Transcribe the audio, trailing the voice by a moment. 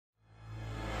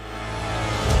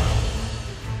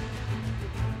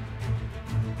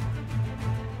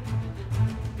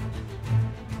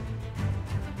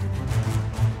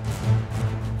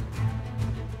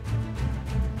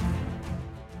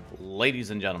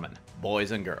Ladies and gentlemen, boys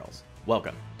and girls,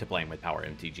 welcome to Playing with Power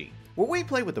MTG, where we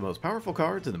play with the most powerful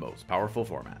cards in the most powerful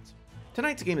formats.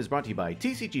 Tonight's game is brought to you by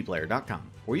TCGplayer.com,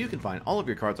 where you can find all of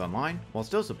your cards online while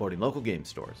still supporting local game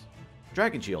stores.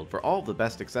 Dragon Shield for all of the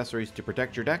best accessories to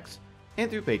protect your decks,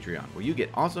 and through Patreon, where you get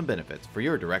awesome benefits for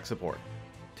your direct support.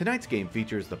 Tonight's game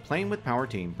features the Playing with Power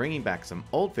team bringing back some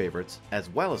old favorites as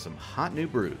well as some hot new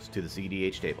brews to the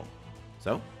CEDH table.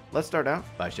 So, let's start out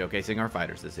by showcasing our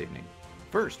fighters this evening.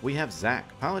 First, we have Zach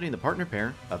piloting the partner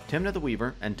pair of Tymna the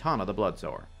Weaver and Tana the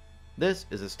Bloodsower. This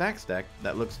is a stacks deck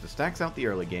that looks to stacks out the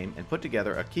early game and put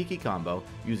together a Kiki combo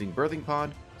using Birthing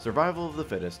Pod, Survival of the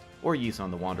Fittest, or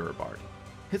Yisan the Wanderer Bard.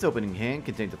 His opening hand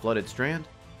contains a Flooded Strand,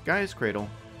 Gaia's Cradle,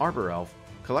 Arbor Elf,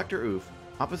 Collector Oof,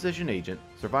 Opposition Agent,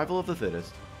 Survival of the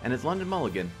Fittest, and his London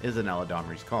Mulligan is an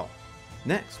Eladamri's Call.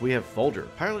 Next, we have Folger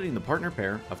piloting the partner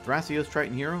pair of Thrasios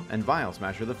Triton Hero and Vial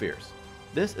Smasher the Fierce.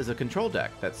 This is a control deck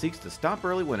that seeks to stop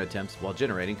early win attempts while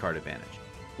generating card advantage.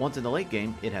 Once in the late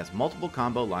game, it has multiple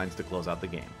combo lines to close out the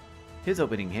game. His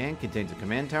opening hand contains a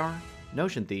Command Tower,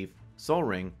 Notion Thief, Soul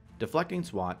Ring, Deflecting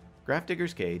Swat,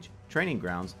 Grafdigger's Cage, Training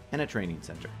Grounds, and a Training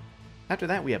Center. After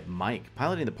that, we have Mike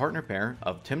piloting the partner pair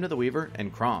of Tymna the Weaver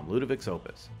and Kraum Ludovic's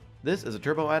Opus. This is a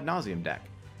Turbo Ad Nauseam deck.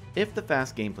 If the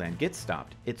fast game plan gets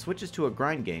stopped, it switches to a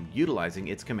grind game utilizing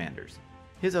its commanders.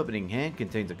 His opening hand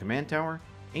contains a Command Tower,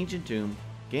 Ancient Tomb,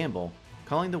 Gamble,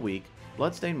 Culling the Weak,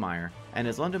 Bloodstained Mire, and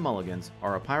his London Mulligans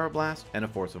are a Pyroblast and a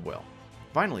Force of Will.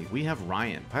 Finally, we have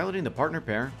Ryan piloting the partner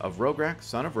pair of Rograkh,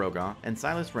 Son of Rograkh, and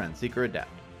Silas Wren, Seeker Adept.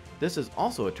 This is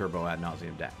also a Turbo Ad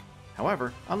Nauseam deck.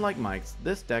 However, unlike Mike's,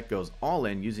 this deck goes all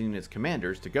in using its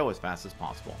commanders to go as fast as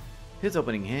possible. His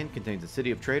opening hand contains a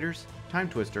City of Traders, Time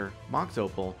Twister, Mox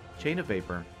Opal, Chain of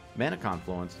Vapor, Mana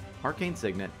Confluence, Arcane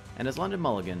Signet, and his London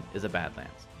Mulligan is a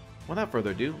Badlands. Without further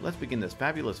ado, let's begin this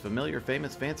fabulous, familiar,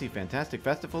 famous, fancy, fantastic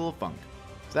festival of funk.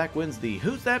 Zach wins the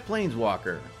Who's That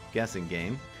Planeswalker guessing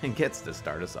game and gets to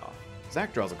start us off.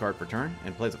 Zach draws a card per turn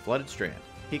and plays a Flooded Strand.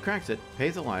 He cracks it,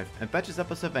 pays a life, and fetches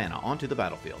up a Savannah onto the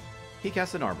battlefield. He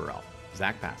casts an Arbor Elf.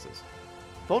 Zach passes.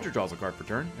 Folger draws a card per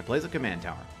turn and plays a Command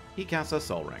Tower. He casts a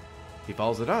Soul Ring. He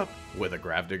follows it up with a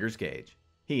Grafdigger's Cage.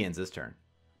 He ends his turn.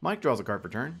 Mike draws a card per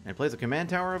turn and plays a Command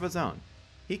Tower of his own.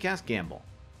 He casts Gamble.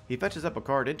 He fetches up a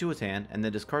card into his hand and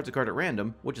then discards a card at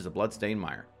random, which is a Bloodstained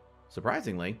Mire.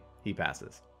 Surprisingly, he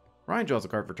passes. Ryan draws a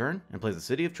card per turn and plays a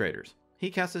City of Traders. He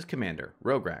casts his commander,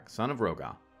 Rograkh, Son of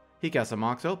Rograkh. He casts a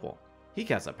Mox Opal. He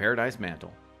casts a Paradise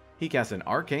Mantle. He casts an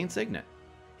Arcane Signet.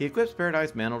 He equips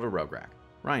Paradise Mantle to Rograkh.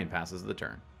 Ryan passes the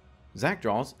turn. Zach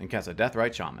draws and casts a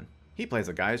Deathrite Shaman. He plays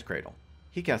a Gaia's Cradle.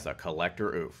 He casts a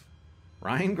Collector Oof.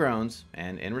 Ryan groans,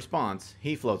 and in response,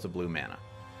 he floats a blue mana.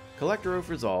 Collector Oof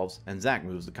resolves, and Zach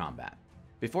moves to combat.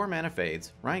 Before mana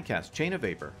fades, Ryan casts Chain of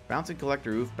Vapor, bouncing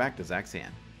Collector Oof back to Zach's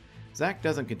hand. Zach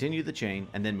doesn't continue the chain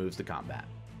and then moves to combat.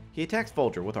 He attacks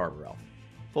Folger with Arbor Elf.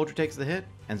 Folger takes the hit,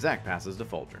 and Zach passes to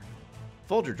Folger.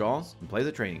 Folger draws and plays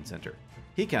a Training Center.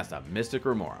 He casts a Mystic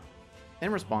Remora.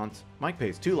 In response, Mike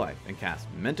pays 2 life and casts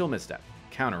Mental Misstep,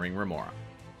 countering Remora.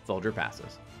 Folger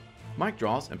passes. Mike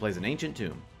draws and plays an Ancient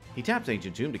Tomb. He taps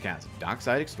Ancient Tomb to cast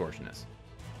Dockside Extortionist.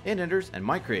 It enters and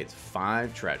Mike creates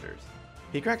 5 treasures.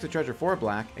 He cracks a treasure for a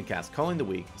black and casts Culling the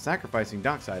Weak, sacrificing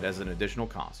Dockside as an additional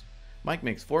cost. Mike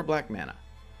makes 4 black mana.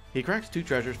 He cracks 2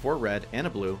 treasures for a red and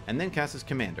a blue and then casts his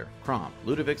commander, Kraum,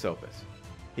 Ludovic's Opus.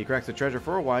 He cracks a treasure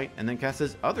for a white and then casts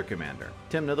his other commander,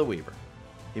 Tymna the Weaver.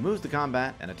 He moves to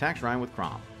combat and attacks Ryan with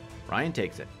Kraum. Ryan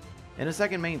takes it. In his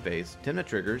second main phase, Tymna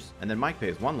triggers and then Mike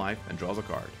pays 1 life and draws a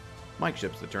card. Mike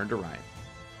ships the turn to Ryan.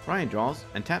 Ryan draws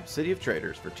and taps City of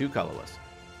Traders for 2 colorless.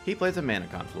 He plays a Mana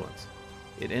Confluence.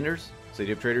 It enters,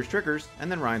 City of Traders triggers,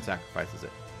 and then Ryan sacrifices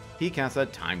it. He casts a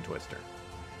Time Twister.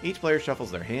 Each player shuffles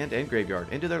their hand and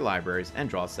graveyard into their libraries and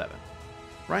draws 7.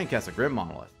 Ryan casts a Grim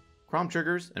Monolith. Kraum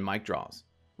triggers and Mike draws.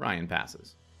 Ryan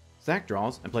passes. Zach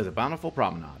draws and plays a Bountiful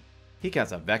Promenade. He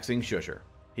casts a Vexing Shusher.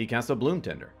 He casts a Bloom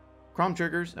Tender. Kraum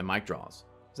triggers and Mike draws.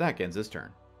 Zach ends his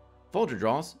turn. Folger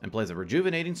draws and plays a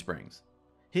Rejuvenating Springs.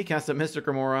 He casts a Mystic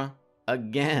Remora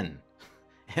again.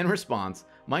 In response,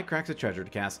 Mike cracks a treasure to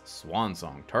cast Swan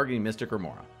Song, targeting Mystic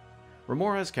Remora.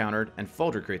 Remora is countered, and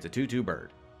Folger creates a 2/2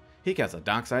 bird. He casts a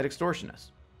Dockside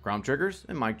Extortionist. Kraum triggers,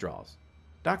 and Mike draws.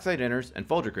 Dockside enters, and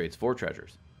Folger creates 4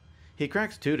 treasures. He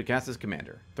cracks 2 to cast his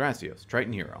commander, Thrasios,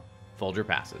 Triton Hero. Folger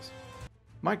passes.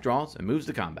 Mike draws and moves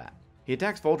to combat. He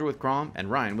attacks Folger with Kraum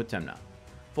and Ryan with Tymna.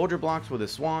 Folger blocks with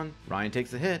his Swan, Ryan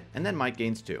takes the hit, and then Mike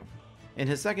gains 2. In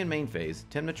his second main phase,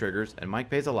 Tymna triggers, and Mike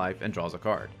pays a life and draws a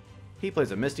card. He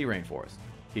plays a Misty Rainforest.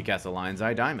 He casts a Lion's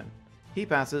Eye Diamond. He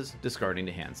passes, discarding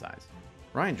to hand size.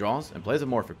 Ryan draws and plays a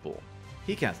Morphic Pool.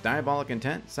 He casts Diabolic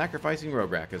Intent, sacrificing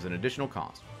Rograkh as an additional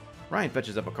cost. Ryan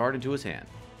fetches up a card into his hand.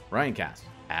 Ryan casts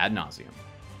Ad Nauseam.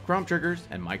 Kraum triggers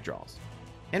and Mike draws.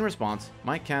 In response,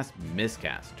 Mike casts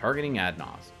Miscast, targeting Ad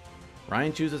Naus.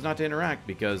 Ryan chooses not to interact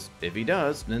because if he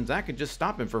does, then Zach can just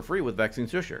stop him for free with Vexing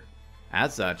Shusher.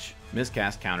 As such,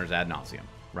 Miscast counters Ad Nauseam.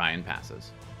 Ryan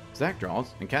passes. Zach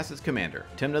draws and casts his commander,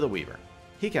 Tymna the Weaver.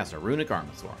 He casts a Runic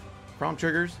Armasaur. Kraum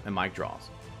triggers and Mike draws.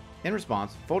 In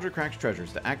response, Folger cracks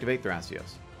treasures to activate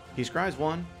Thrasios. He scries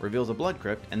one, reveals a Blood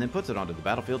Crypt, and then puts it onto the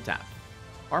battlefield tapped.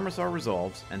 Armasaur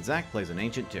resolves, and Zach plays an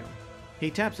Ancient Tomb. He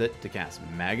taps it to cast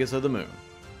Magus of the Moon.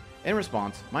 In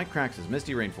response, Mike cracks his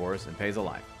Misty Rainforest and pays a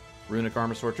life. Runic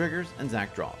Armasaur triggers, and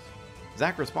Zach draws.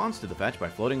 Zach responds to the fetch by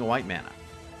floating a white mana.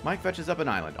 Mike fetches up an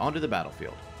island onto the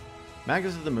battlefield.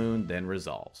 Magus of the Moon then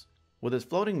resolves. With his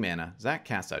floating mana, Zach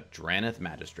casts a Draneth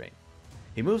Magistrate.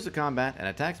 He moves to combat and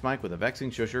attacks Mike with a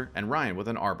Vexing Shusher and Ryan with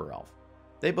an Arbor Elf.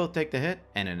 They both take the hit,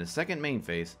 and in his second main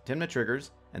phase, Tymna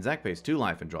triggers, and Zach pays 2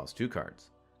 life and draws 2 cards.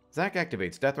 Zach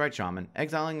activates Deathrite Shaman,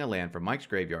 exiling a land from Mike's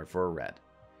graveyard for a red.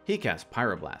 He casts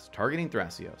Pyroblast, targeting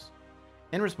Thrasios.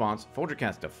 In response, Folger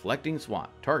casts Deflecting Swat,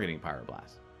 targeting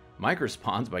Pyroblast. Mike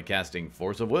responds by casting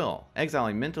Force of Will,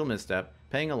 exiling Mental Misstep,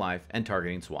 paying a life, and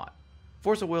targeting Swat.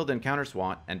 Force of Will then counters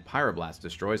Swat, and Pyroblast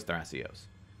destroys Thrasios.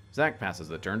 Zach passes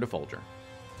the turn to Folger.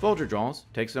 Folger draws,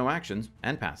 takes no actions,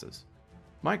 and passes.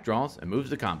 Mike draws and moves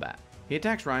to combat. He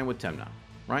attacks Ryan with Tymna.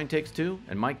 Ryan takes 2,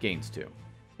 and Mike gains 2.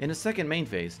 In his second main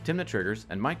phase, Tymna triggers,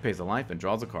 and Mike pays a life and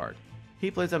draws a card. He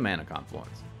plays a Mana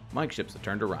Confluence. Mike ships the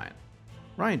turn to Ryan.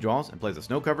 Ryan draws and plays a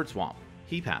Snow-Covered Swamp.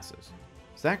 He passes.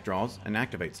 Zach draws and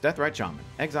activates Deathrite Shaman,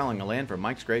 exiling a land from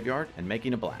Mike's graveyard and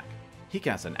making a black. He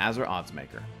casts an Azure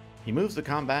Oddsmaker. He moves to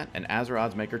combat and Azure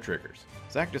Oddsmaker triggers.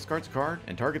 Zach discards a card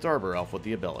and targets Arbor Elf with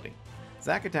the ability.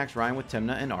 Zach attacks Ryan with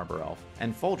Tymna and Arbor Elf,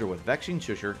 and Folger with Vexing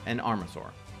Shusher and Armasaur.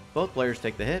 Both players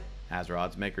take the hit, Azure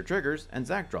Oddsmaker triggers, and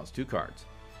Zach draws 2 cards.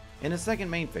 In his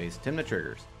second main phase, Tymna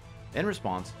triggers. In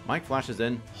response, Mike flashes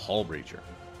in Hull Breacher.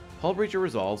 Hull Breacher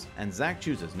resolves, and Zach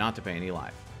chooses not to pay any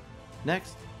life.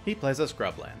 Next, he plays a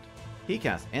Scrubland. He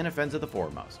casts Anafenza the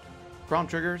Foremost. Kraum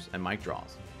triggers, and Mike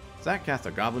draws. Zach casts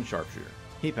a Goblin Sharpshooter.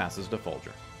 He passes to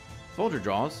Folger. Folger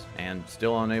draws, and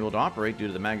still unable to operate due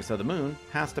to the Magus of the Moon,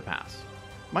 has to pass.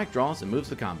 Mike draws and moves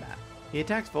to combat. He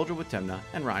attacks Folger with Tymna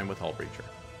and Ryan with Hull Breacher.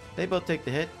 They both take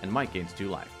the hit, and Mike gains 2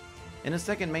 life. In his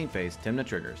second main phase, Tymna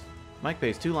triggers. Mike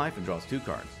pays 2 life and draws 2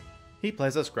 cards. He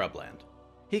plays a Scrubland.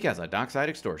 He casts a Dockside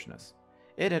Extortionist.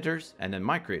 It enters, and then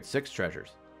Mike creates 6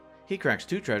 treasures. He cracks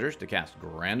 2 treasures to cast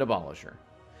Grand Abolisher.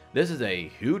 This is a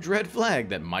huge red flag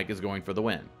that Mike is going for the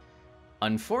win.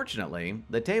 Unfortunately,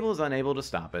 the table is unable to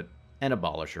stop it, and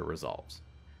Abolisher resolves.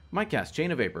 Mike casts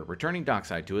Chain of Vapor, returning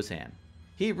Dockside to his hand.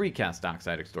 He recasts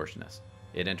Dockside Extortionist.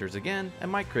 It enters again, and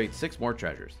Mike creates 6 more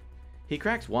treasures. He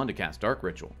cracks 1 to cast Dark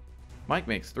Ritual. Mike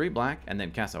makes 3 black and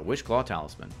then casts a Wishclaw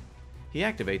Talisman. He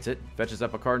activates it, fetches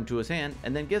up a card into his hand,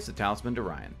 and then gives the talisman to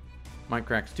Ryan. Mike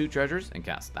cracks 2 treasures and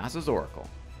casts Thassa's Oracle.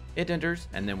 It enters,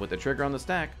 and then with the trigger on the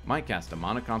stack, Mike casts a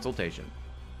Mana Consultation.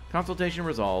 Consultation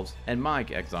resolves, and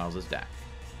Mike exiles his deck.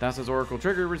 Thassa's Oracle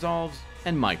trigger resolves,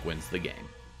 and Mike wins the game.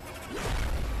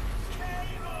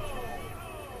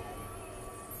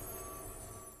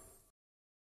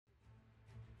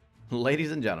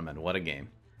 Ladies and gentlemen, what a game.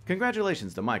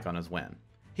 Congratulations to Mike on his win.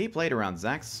 He played around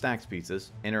Zach's stacks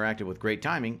pieces, interacted with great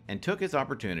timing, and took his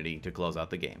opportunity to close out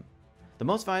the game. The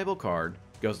most valuable card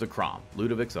goes to Kraum,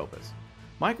 Ludovic's Opus.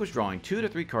 Mike was drawing 2 to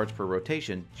 3 cards per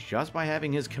rotation just by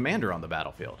having his commander on the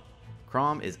battlefield.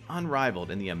 Kraum is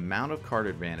unrivaled in the amount of card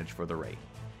advantage for the rate.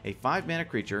 A 5-mana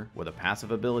creature with a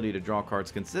passive ability to draw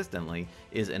cards consistently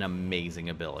is an amazing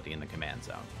ability in the command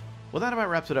zone. Well, that about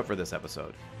wraps it up for this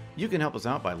episode. You can help us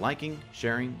out by liking,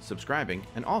 sharing, subscribing,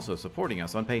 and also supporting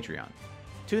us on Patreon.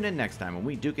 Tune in next time when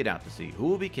we duke it out to see who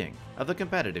will be king of the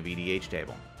competitive EDH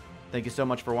table. Thank you so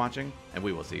much for watching, and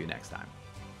we will see you next time.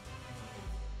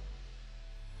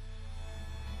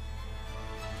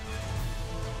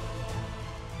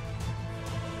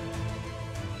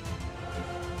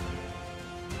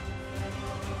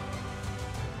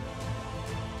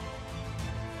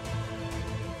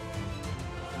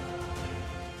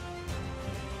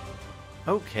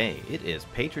 Okay, it is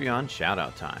Patreon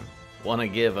shoutout time. Want to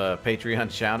give a Patreon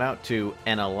shoutout to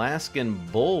an Alaskan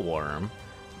Bullworm,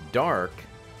 Dark,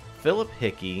 Philip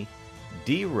Hickey,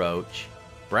 D. Roach,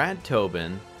 Brad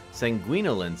Tobin,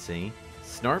 Sanguinolency,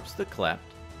 Snarps the Klept,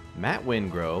 Matt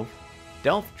Wingrove,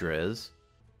 Delph Driz,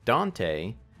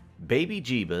 Dante, Baby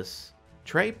Jeebus,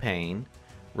 Trey Payne,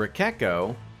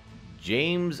 Rakeko,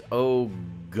 James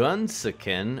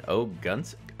O'Gunsikin,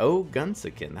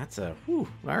 O'Gunsikin, that's a, whew,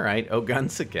 alright,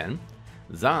 O'Gunsikin,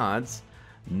 Zods,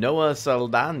 Noah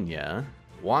Saldana,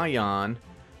 Wayan,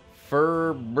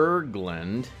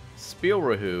 Furbergland,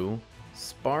 Spielrahu,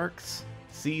 Sparks,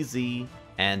 CZ,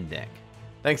 and Nick.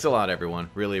 Thanks a lot, everyone.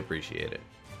 Really appreciate it.